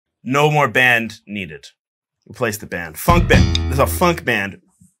No more band needed. Replace the band. Funk band. There's a funk band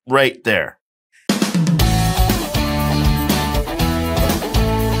right there.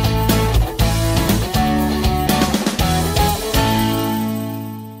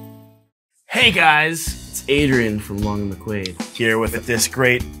 Hey guys, it's Adrian from Long and McQuaid here with this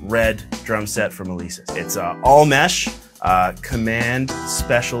great red drum set from Alesis. It's all mesh, Command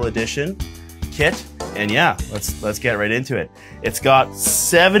Special Edition kit, and yeah, let's get right into it. It's got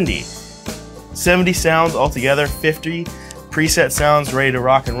 70 sounds altogether, 50 preset sounds ready to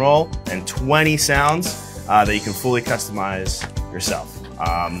rock and roll, and 20 sounds that you can fully customize yourself.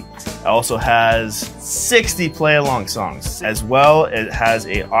 It also has 60 play-along songs. As well, it has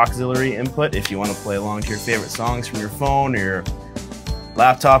a auxiliary input if you want to play along to your favorite songs from your phone or your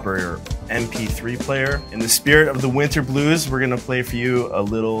laptop or your MP3 player. In the spirit of the winter blues, we're gonna play for you a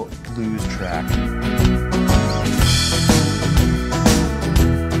little blues track.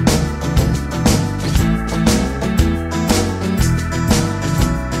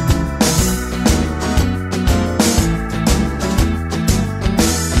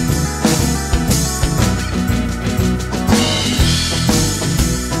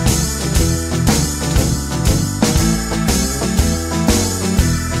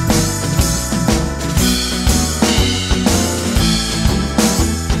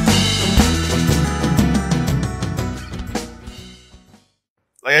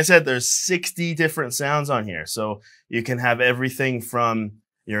 Like I said, there's 60 different sounds on here. So you can have everything from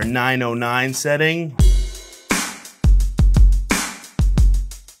your 909 setting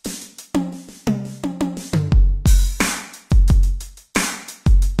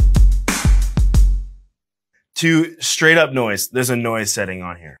to straight up noise. There's a noise setting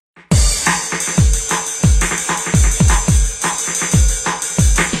on here.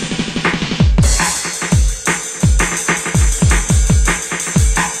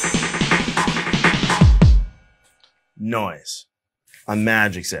 Noise. A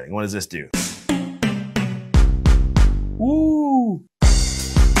magic setting. What does this do? Woo!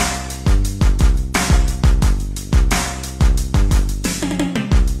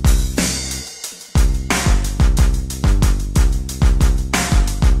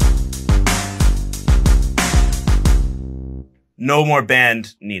 No more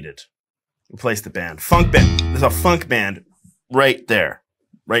band needed. Replace the band. Funk band. There's a funk band right there.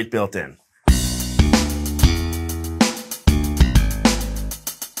 Right built in.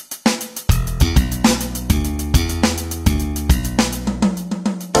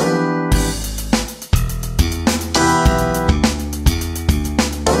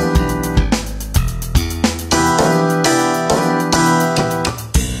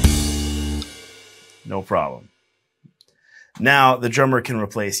 No problem. Now the drummer can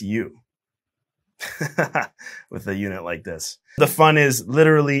replace you with a unit like this. The fun is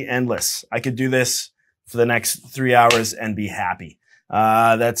literally endless. I could do this for the next 3 hours and be happy.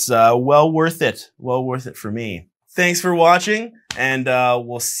 That's well worth it. Well worth it for me. Thanks for watching, and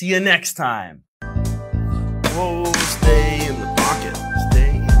we'll see you next time.